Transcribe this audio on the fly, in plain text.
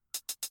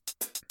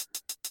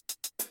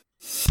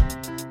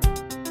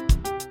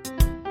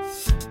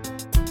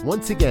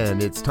Once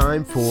again, it's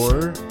time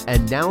for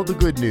And Now the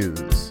Good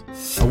News,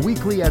 a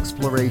weekly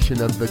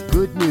exploration of the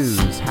good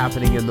news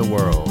happening in the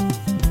world.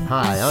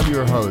 Hi, I'm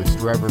your host,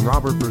 Reverend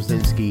Robert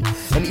Brzezinski,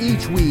 and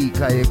each week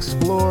I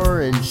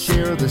explore and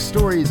share the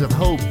stories of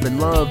hope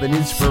and love and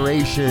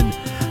inspiration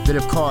that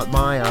have caught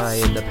my eye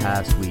in the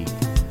past week.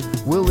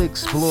 We'll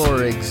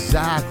explore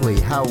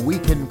exactly how we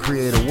can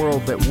create a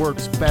world that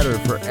works better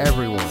for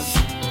everyone.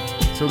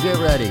 So get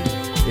ready,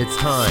 it's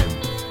time.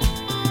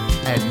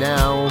 And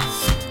now,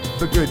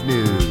 the good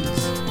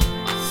news.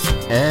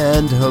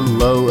 And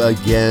hello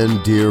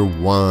again, dear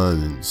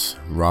ones.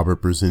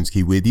 Robert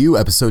Brzezinski with you,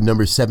 episode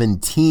number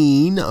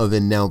 17 of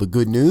And Now the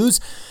Good News.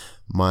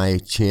 My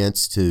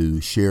chance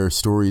to share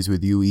stories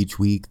with you each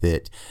week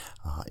that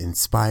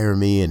inspire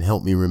me and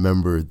help me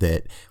remember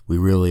that we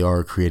really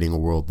are creating a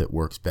world that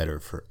works better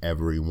for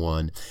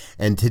everyone.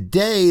 And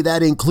today,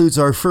 that includes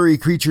our furry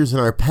creatures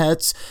and our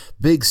pets.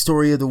 Big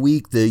story of the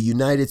week, the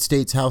United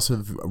States House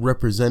of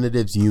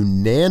Representatives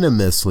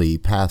unanimously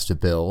passed a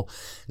bill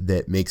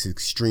that makes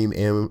extreme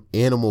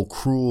animal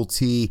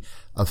cruelty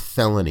a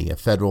felony, a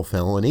federal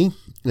felony.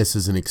 This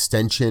is an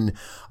extension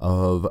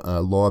of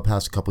a law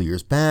passed a couple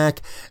years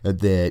back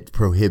that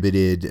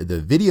prohibited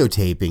the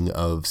videotaping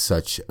of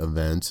such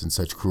events and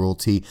such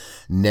cruelty.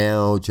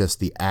 Now, just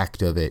the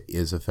act of it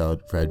is a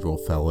federal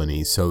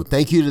felony. So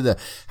thank you to the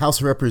House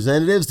of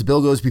Representatives. The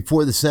bill goes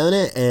before the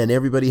Senate, and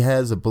everybody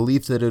has a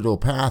belief that it'll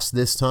pass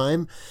this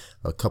time.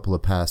 A couple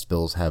of past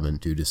bills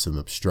haven't due to some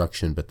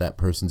obstruction, but that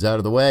person's out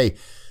of the way.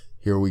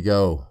 Here we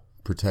go,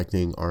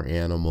 protecting our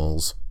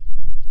animals.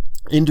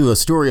 Into a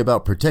story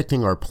about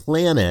protecting our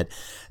planet.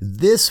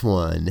 This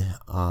one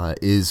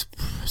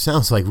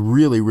sounds like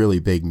really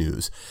big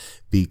news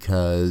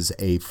because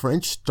a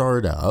French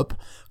startup,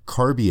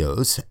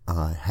 Carbios,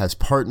 has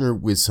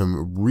partnered with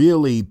some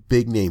really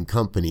big name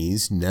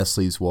companies,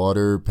 Nestle's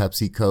Water,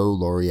 PepsiCo,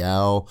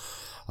 L'Oreal,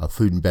 a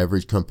food and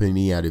beverage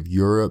company out of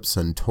Europe,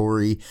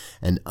 Suntory,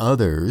 and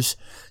others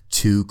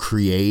to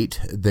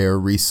create their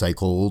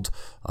recycled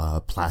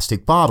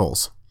plastic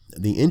bottles.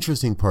 The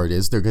interesting part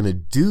is they're going to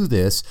do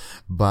this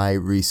by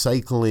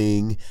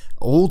recycling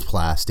old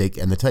plastic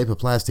and the type of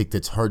plastic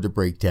that's hard to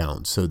break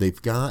down. So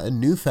they've got a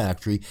new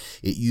factory.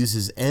 It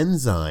uses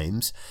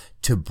enzymes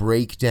to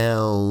break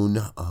down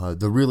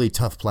the really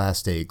tough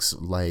plastics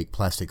like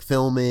plastic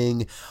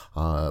filming,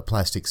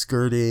 plastic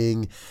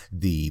skirting,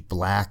 the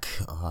black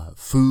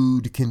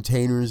food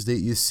containers that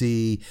you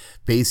see,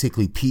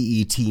 basically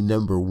PET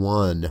number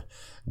 1,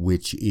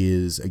 which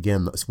is,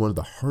 again, it's one of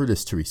the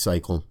hardest to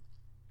recycle.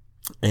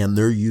 And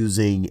they're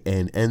using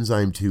an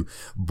enzyme to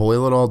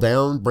boil it all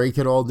down, break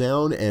it all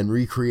down, and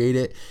recreate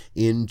it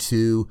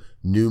into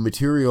new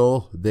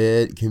material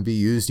that can be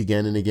used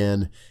again and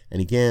again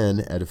and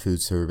again at a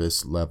food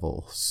service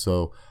level.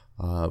 So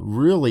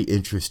really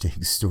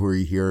interesting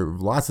story here.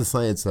 Lots of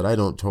science that I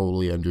don't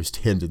totally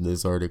understand in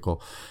this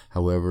article.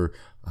 However,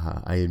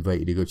 I invite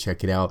you to go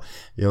check it out.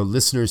 You know,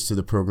 listeners to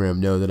the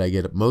program know that I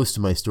get most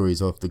of my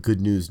stories off the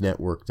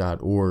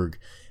goodnewsnetwork.org,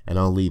 and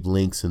I'll leave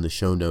links in the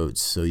show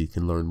notes so you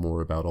can learn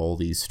more about all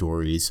these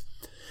stories.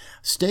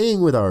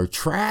 Staying with our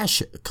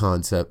trash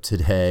concept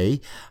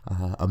today,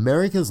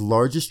 America's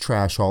largest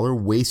trash hauler,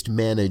 Waste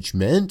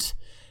Management,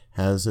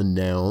 has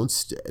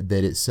announced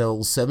that it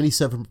sells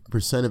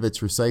 77% of its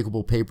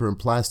recyclable paper and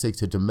plastic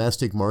to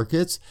domestic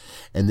markets,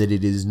 and that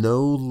it is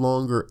no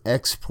longer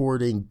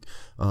exporting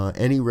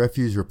any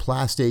refuse or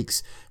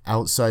plastics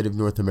outside of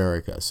North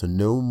America. So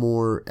no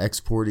more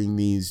exporting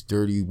these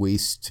dirty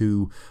waste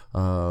to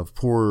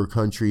poorer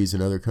countries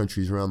and other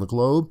countries around the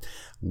globe.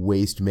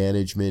 Waste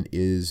Management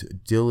is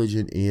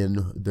diligent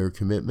in their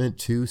commitment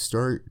to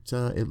start,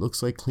 it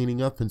looks like,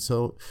 cleaning up and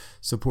so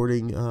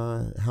supporting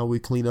how we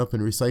clean up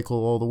and recycle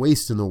all the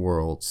waste in the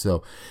world.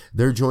 So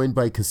they're joined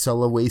by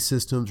Casella Waste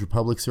Systems,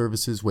 Republic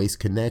Services, Waste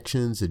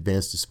Connections,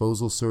 Advanced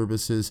Disposal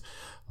Services,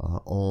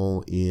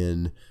 all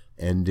in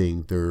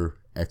ending their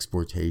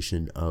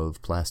exportation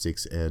of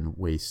plastics and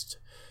waste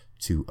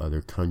to other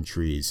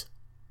countries.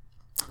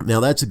 Now,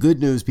 that's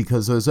good news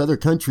because those other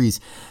countries,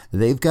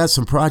 they've got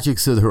some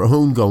projects of their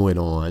own going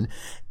on.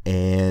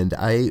 And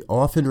I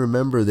often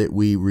remember that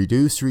we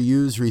reduce,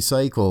 reuse,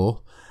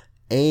 recycle,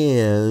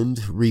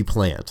 and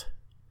replant.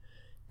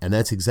 And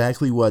that's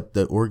exactly what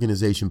the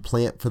organization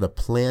Plant for the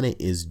Planet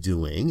is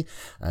doing.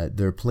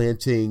 They're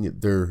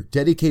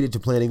dedicated to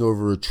planting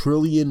over 1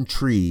 trillion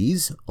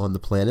trees on the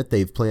planet.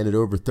 They've planted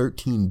over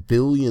 13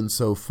 billion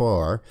so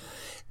far.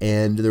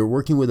 And they're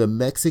working with a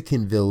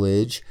Mexican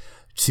village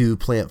to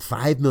plant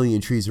 5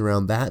 million trees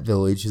around that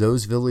village.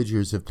 Those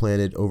villagers have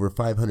planted over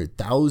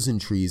 500,000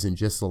 trees in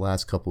just the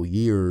last couple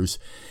years.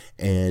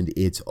 And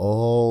it's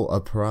all a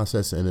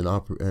process and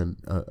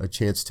a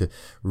chance to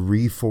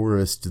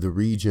reforest the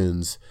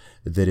regions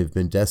that have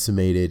been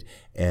decimated,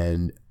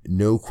 and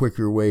no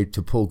quicker way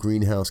to pull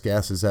greenhouse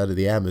gases out of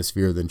the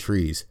atmosphere than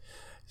trees.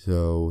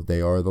 So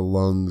they are the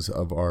lungs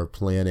of our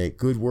planet.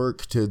 Good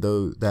work to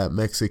that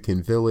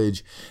Mexican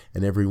village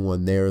and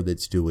everyone there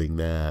that's doing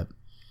that.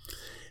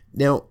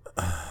 Now,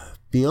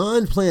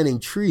 beyond planting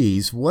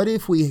trees, what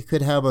if we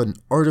could have an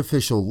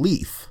artificial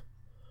leaf?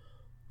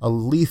 A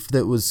leaf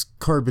that was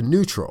carbon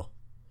neutral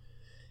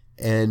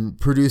and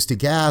produced a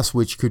gas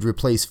which could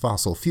replace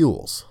fossil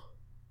fuels.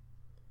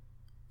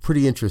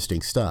 Pretty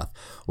interesting stuff.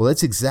 Well,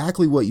 that's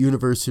exactly what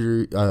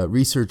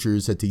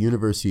researchers at the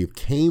University of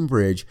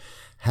Cambridge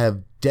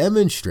have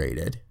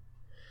demonstrated,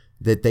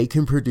 that they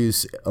can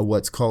produce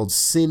what's called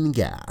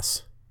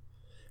syngas.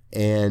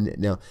 And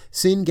now,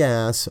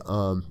 syngas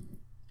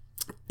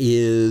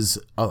is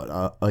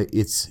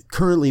it's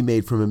currently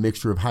made from a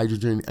mixture of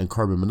hydrogen and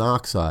carbon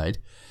monoxide.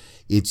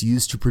 It's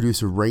used to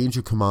produce a range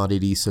of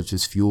commodities such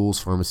as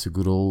fuels,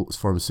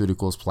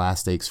 pharmaceuticals,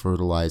 plastics,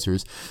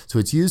 fertilizers. So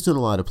it's used in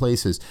a lot of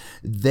places.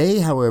 They,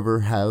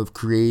 however, have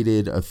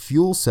created a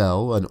fuel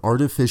cell, an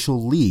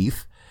artificial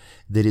leaf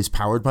that is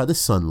powered by the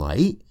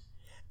sunlight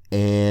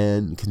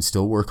and can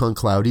still work on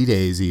cloudy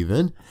days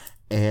even,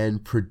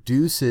 and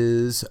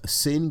produces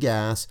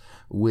syngas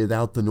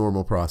without the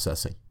normal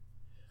processing.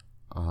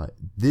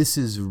 This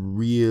is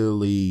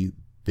really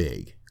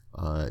big.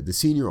 The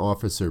senior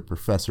officer,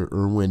 Professor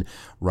Erwin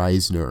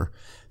Reisner,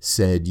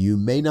 said, "You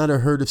may not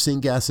have heard of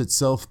syngas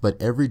itself,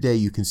 but every day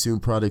you consume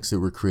products that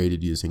were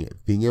created using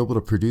it. Being able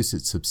to produce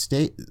it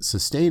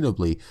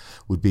sustainably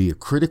would be a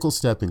critical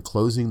step in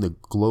closing the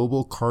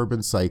global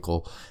carbon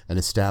cycle and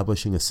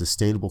establishing a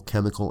sustainable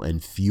chemical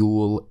and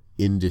fuel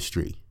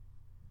industry."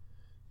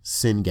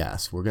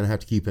 Syngas. We're going to have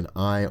to keep an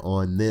eye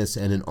on this.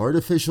 And an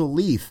artificial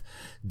leaf,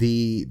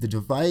 the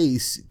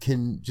device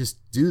can just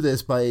do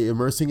this by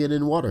immersing it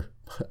in water.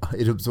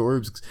 It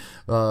absorbs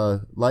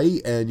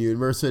light, and you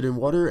immerse it in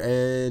water,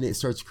 and it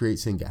starts to create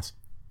syngas.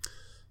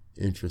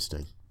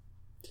 Interesting.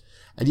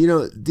 And you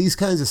know, these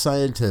kinds of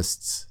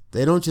scientists,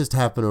 they don't just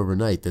happen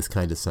overnight, this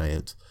kind of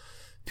science.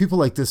 People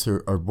like this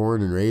are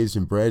born and raised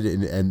and bred,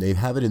 and they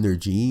have it in their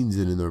genes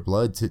and in their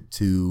blood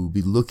to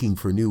be looking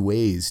for new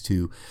ways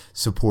to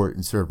support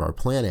and serve our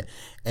planet.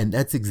 And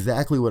that's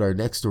exactly what our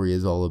next story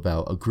is all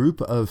about. A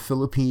group of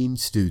Philippine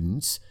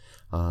students,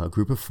 a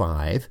group of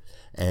 5,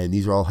 and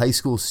these are all high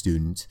school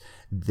students.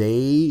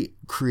 They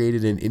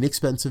created an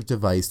inexpensive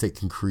device that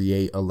can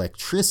create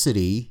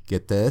electricity,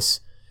 get this,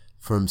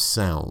 from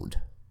sound.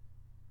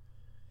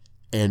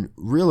 And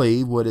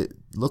really what it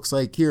looks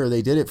like here,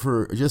 they did it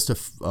for just a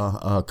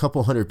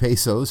couple hundred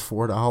pesos,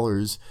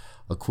 $4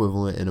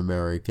 equivalent in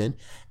American.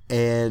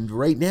 And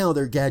right now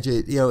their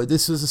gadget,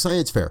 this is a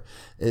science fair.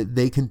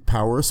 They can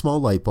power a small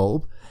light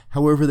bulb.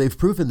 However, they've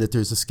proven that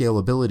there's a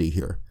scalability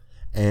here.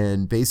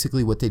 And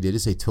basically what they did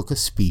is they took a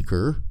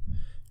speaker,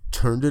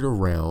 turned it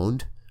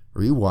around,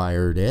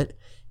 rewired it,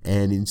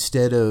 and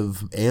instead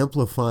of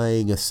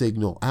amplifying a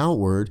signal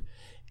outward,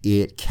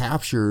 it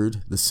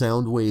captured the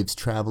sound waves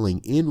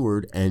traveling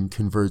inward and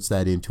converts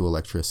that into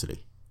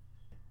electricity.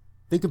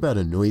 Think about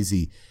a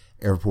noisy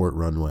airport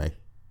runway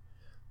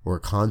or a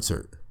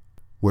concert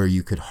where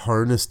you could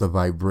harness the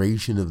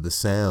vibration of the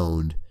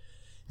sound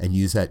and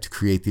use that to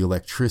create the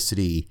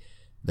electricity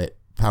that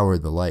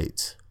powered the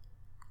lights,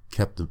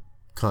 kept the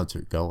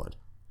concert going.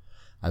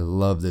 I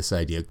love this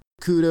idea.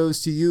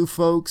 Kudos to you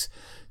folks,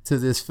 to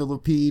this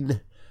Philippine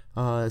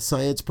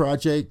science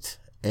project.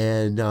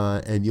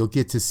 And you'll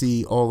get to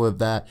see all of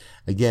that.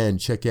 Again,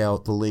 check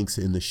out the links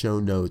in the show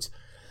notes.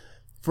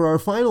 For our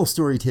final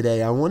story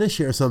today, I want to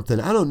share something.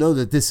 I don't know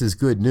that this is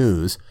good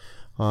news,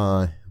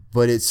 but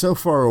it's so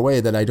far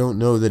away that I don't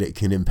know that it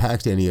can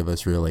impact any of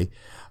us really.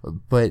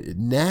 But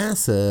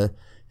NASA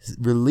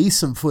released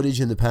some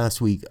footage in the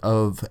past week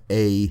of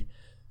a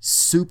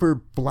super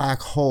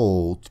black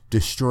hole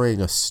destroying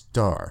a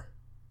star.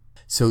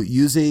 So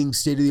using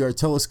state-of-the-art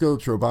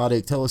telescopes,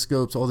 robotic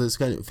telescopes, all this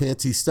kind of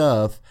fancy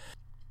stuff,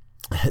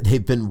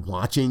 they've been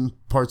watching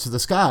parts of the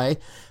sky.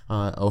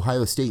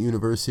 Ohio State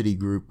University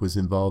group was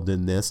involved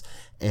in this,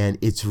 and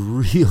it's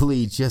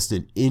really just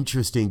an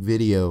interesting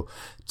video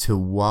to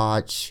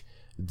watch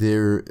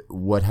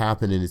what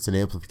happened, and it's an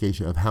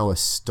amplification of how a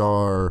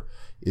star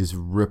is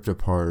ripped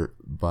apart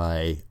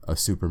by a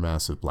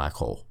supermassive black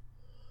hole.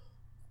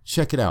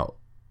 Check it out.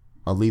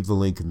 I'll leave the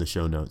link in the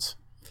show notes.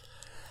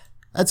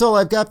 That's all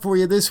I've got for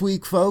you this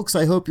week, folks.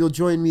 I hope you'll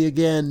join me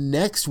again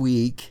next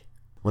week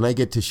when I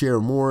get to share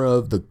more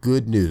of the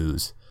good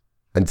news.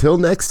 Until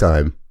next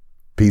time,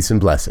 peace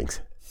and blessings.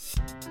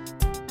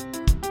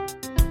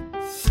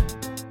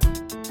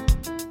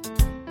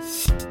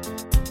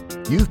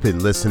 You've been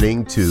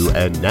listening to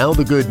And Now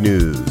the Good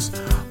News,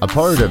 a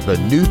part of the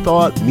New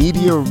Thought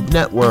Media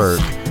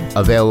Network,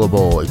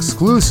 available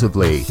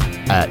exclusively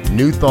at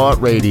New Thought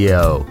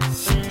Radio.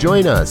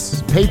 Join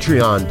us,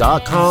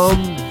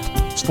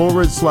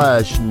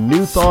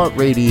 patreon.com/New Thought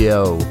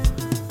Radio.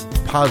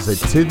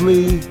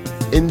 Positively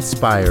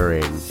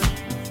inspiring.